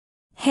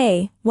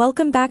Hey,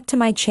 welcome back to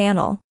my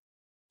channel.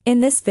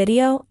 In this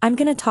video, I'm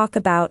gonna talk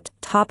about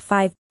top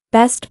 5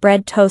 best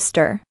bread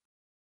toaster.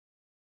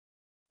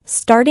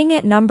 Starting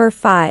at number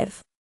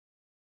 5.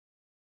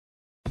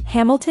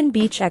 Hamilton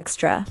Beach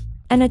Extra.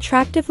 An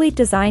attractively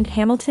designed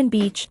Hamilton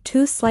Beach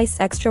 2-slice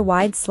extra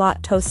wide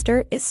slot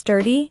toaster is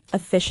sturdy,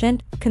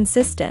 efficient,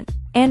 consistent,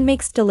 and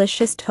makes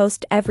delicious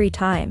toast every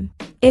time.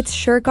 Its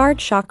SureGuard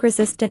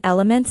shock-resistant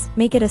elements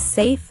make it a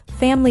safe,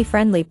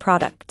 family-friendly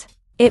product.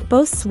 It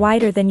boasts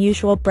wider than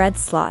usual bread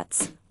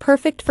slots,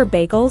 perfect for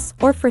bagels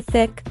or for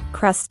thick,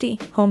 crusty,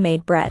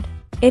 homemade bread.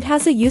 It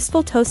has a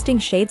useful toasting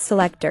shade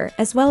selector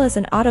as well as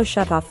an auto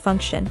shut-off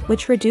function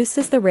which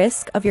reduces the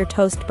risk of your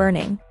toast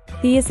burning.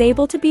 The is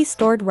able to be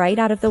stored right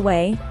out of the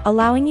way,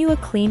 allowing you a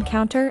clean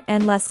counter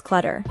and less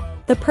clutter.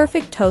 The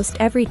perfect toast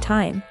every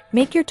time.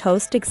 Make your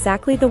toast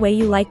exactly the way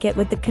you like it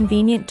with the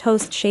convenient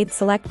toast shade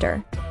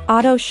selector.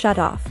 Auto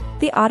shut-off.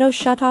 The auto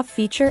shut-off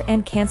feature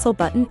and cancel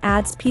button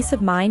adds peace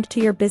of mind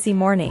to your busy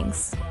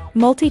mornings.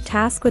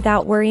 Multitask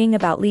without worrying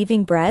about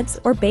leaving breads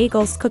or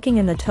bagels cooking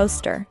in the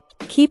toaster.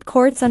 Keep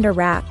cords under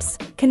wraps.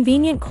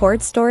 Convenient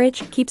cord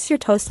storage keeps your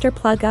toaster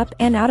plug up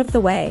and out of the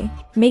way,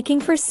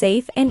 making for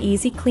safe and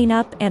easy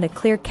cleanup and a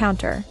clear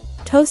counter.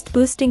 Toast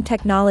boosting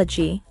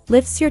technology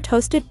lifts your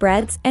toasted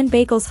breads and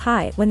bagels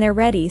high when they're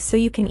ready so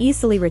you can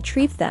easily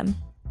retrieve them.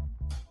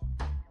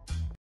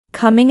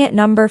 Coming at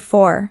number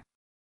 4.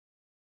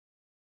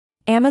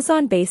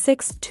 Amazon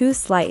Basics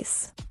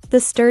 2-Slice. The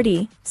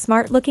sturdy,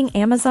 smart-looking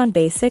Amazon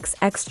Basics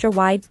Extra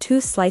Wide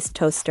 2-Slice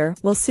Toaster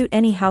will suit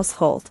any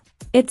household.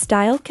 Its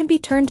dial can be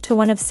turned to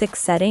one of 6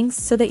 settings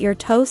so that your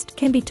toast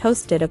can be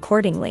toasted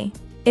accordingly.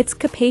 Its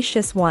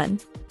capacious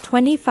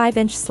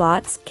 1.25-inch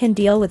slots can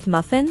deal with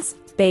muffins,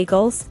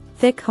 bagels,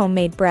 thick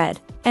homemade bread,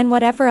 and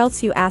whatever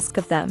else you ask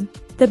of them.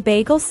 The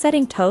bagel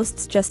setting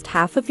toasts just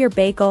half of your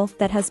bagel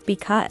that has been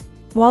cut,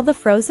 while the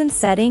frozen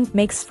setting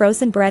makes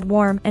frozen bread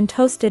warm and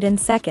toasted in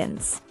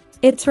seconds.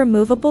 Its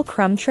removable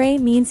crumb tray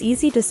means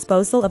easy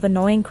disposal of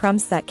annoying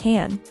crumbs that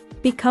can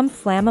become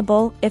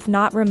flammable if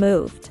not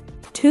removed.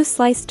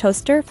 2-slice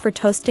toaster for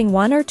toasting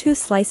 1 or 2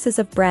 slices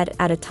of bread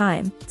at a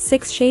time.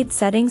 6 shade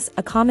settings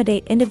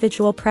accommodate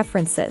individual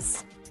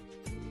preferences.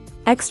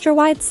 Extra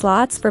wide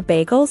slots for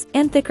bagels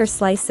and thicker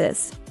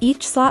slices.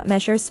 Each slot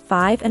measures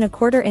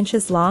 5¼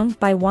 inches long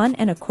by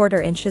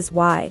 1¼ inches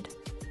wide.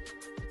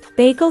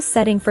 Bagel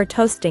setting for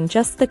toasting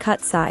just the cut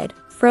side.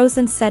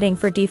 Frozen setting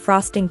for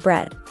defrosting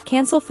bread.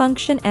 Cancel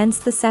function ends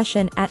the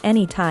session at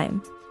any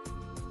time.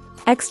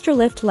 Extra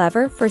lift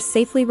lever for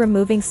safely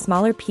removing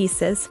smaller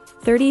pieces.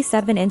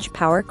 37-inch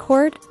power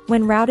cord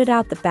when routed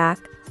out the back.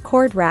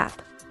 Cord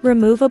wrap.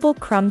 Removable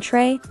crumb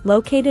tray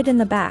located in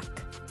the back.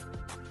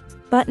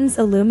 Buttons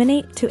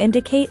illuminate to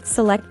indicate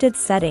selected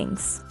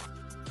settings.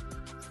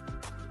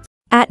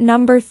 At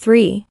number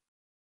 3.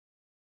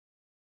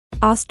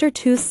 Oster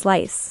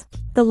 2-Slice.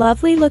 The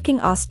lovely-looking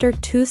Oster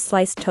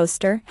 2-Slice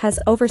toaster has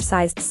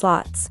oversized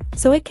slots,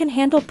 so it can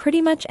handle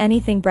pretty much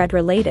anything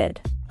bread-related.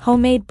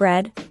 Homemade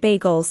bread,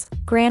 bagels,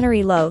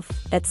 granary loaf,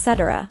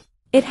 etc.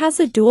 It has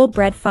a dual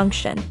bread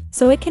function,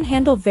 so it can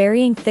handle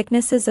varying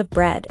thicknesses of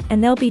bread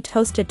and they'll be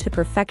toasted to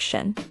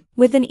perfection.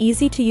 With an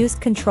easy-to-use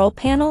control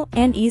panel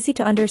and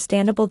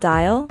easy-to-understandable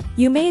dial,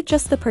 you may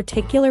adjust the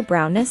particular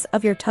brownness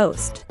of your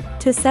toast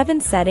to 7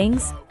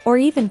 settings, or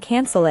even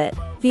cancel it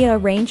via a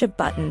range of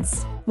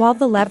buttons, while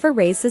the lever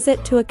raises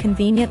it to a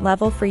convenient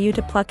level for you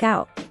to pluck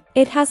out.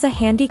 It has a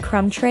handy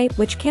crumb tray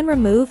which can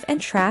remove and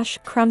trash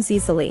crumbs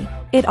easily.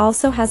 It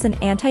also has an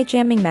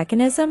anti-jamming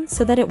mechanism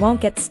so that it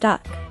won't get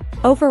stuck.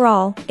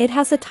 Overall, it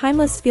has a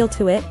timeless feel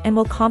to it and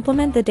will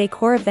complement the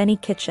decor of any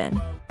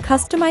kitchen.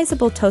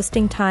 Customizable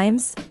toasting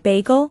times,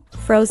 bagel,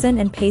 frozen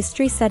and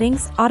pastry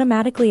settings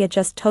automatically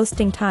adjust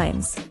toasting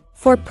times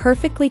for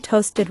perfectly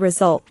toasted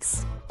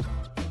results.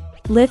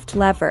 Lift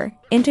lever.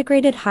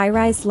 Integrated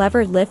high-rise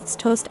lever lifts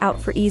toast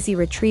out for easy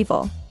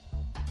retrieval.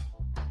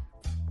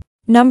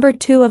 Number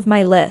 2 of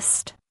my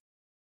list.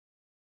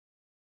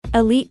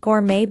 Elite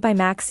Gourmet by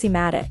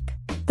Maximatic.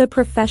 The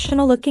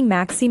professional-looking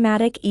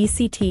Maximatic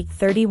ECT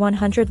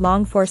 3100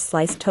 long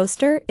 4-slice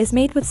toaster is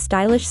made with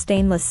stylish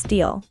stainless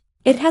steel.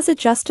 It has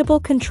adjustable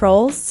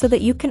controls so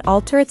that you can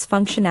alter its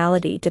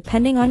functionality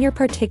depending on your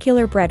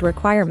particular bread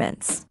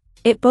requirements.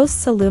 It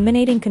boasts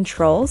illuminating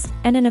controls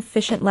and an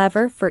efficient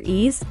lever for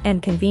ease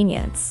and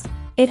convenience.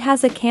 It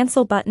has a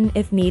cancel button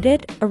if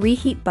needed, a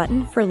reheat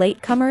button for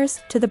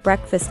latecomers to the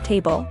breakfast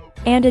table,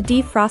 and a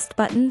defrost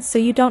button so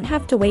you don't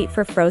have to wait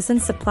for frozen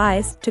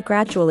supplies to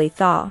gradually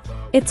thaw.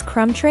 Its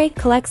crumb tray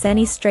collects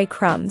any stray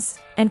crumbs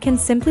and can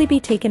simply be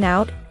taken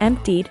out,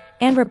 emptied,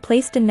 and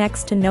replaced in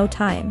next to no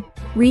time.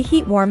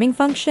 Reheat warming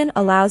function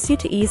allows you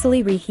to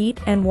easily reheat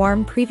and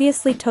warm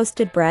previously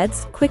toasted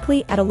breads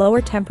quickly at a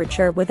lower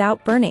temperature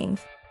without burning.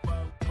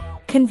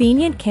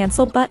 Convenient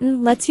cancel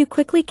button lets you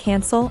quickly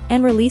cancel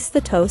and release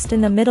the toast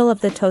in the middle of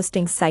the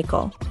toasting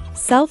cycle.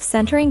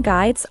 Self-centering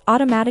guides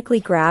automatically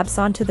grabs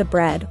onto the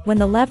bread when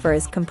the lever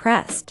is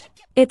compressed.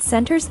 It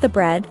centers the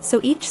bread so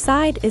each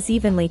side is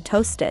evenly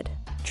toasted.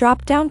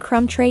 Drop-down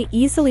crumb tray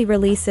easily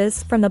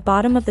releases from the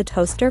bottom of the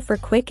toaster for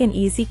quick and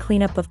easy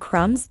cleanup of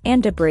crumbs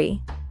and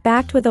debris.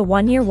 Backed with a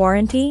 1-year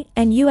warranty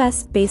and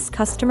US-based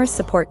customer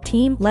support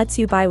team lets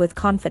you buy with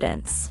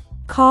confidence.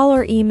 Call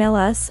or email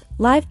us,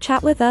 live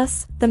chat with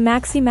us, the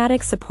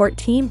Maximatic support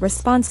team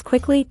responds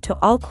quickly to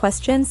all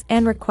questions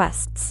and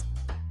requests.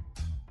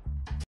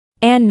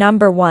 And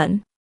number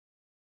 1.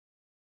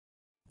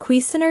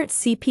 Cuisinart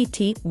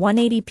CPT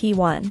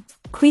 180P1.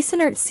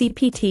 Cuisinart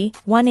CPT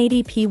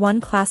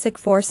 180P1 Classic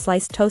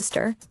 4-Slice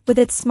Toaster, with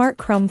its smart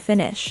chrome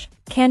finish,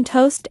 can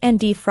toast and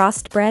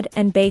defrost bread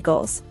and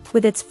bagels,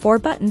 with its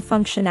 4-button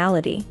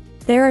functionality.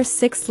 There are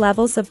 6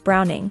 levels of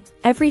browning,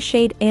 every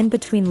shade in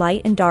between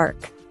light and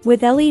dark,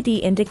 with LED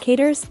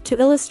indicators to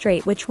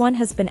illustrate which one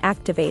has been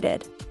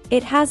activated.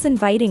 It has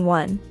inviting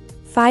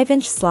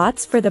 1.5-inch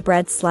slots for the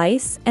bread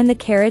slice, and the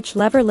carriage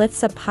lever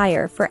lifts up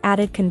higher for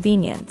added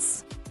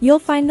convenience. You'll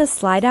find the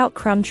slide-out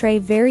crumb tray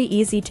very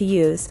easy to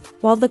use,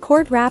 while the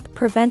cord wrap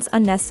prevents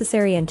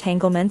unnecessary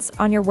entanglements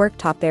on your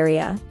worktop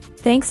area,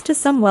 thanks to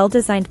some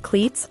well-designed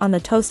cleats on the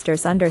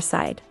toaster's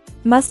underside.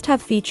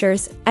 Must-have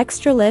features: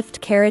 extra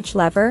lift carriage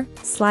lever,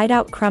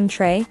 slide-out crumb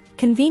tray,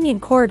 convenient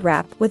cord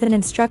wrap with an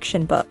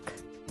instruction book.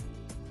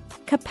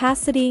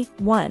 Capacity: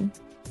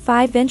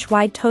 1.5-inch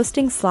wide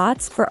toasting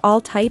slots for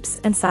all types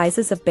and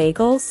sizes of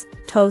bagels,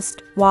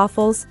 toast,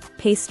 waffles,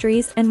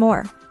 pastries, and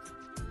more.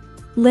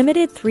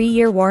 Limited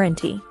 3-year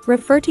warranty.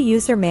 Refer to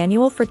user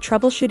manual for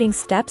troubleshooting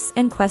steps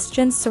and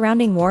questions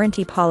surrounding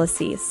warranty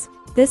policies.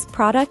 This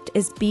product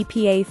is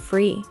BPA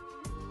free.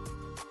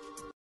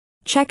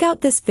 Check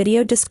out this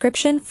video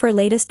description for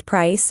latest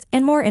price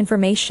and more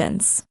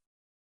informations.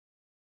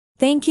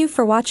 Thank you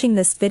for watching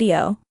this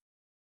video.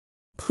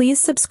 Please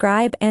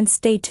subscribe and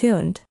stay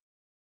tuned.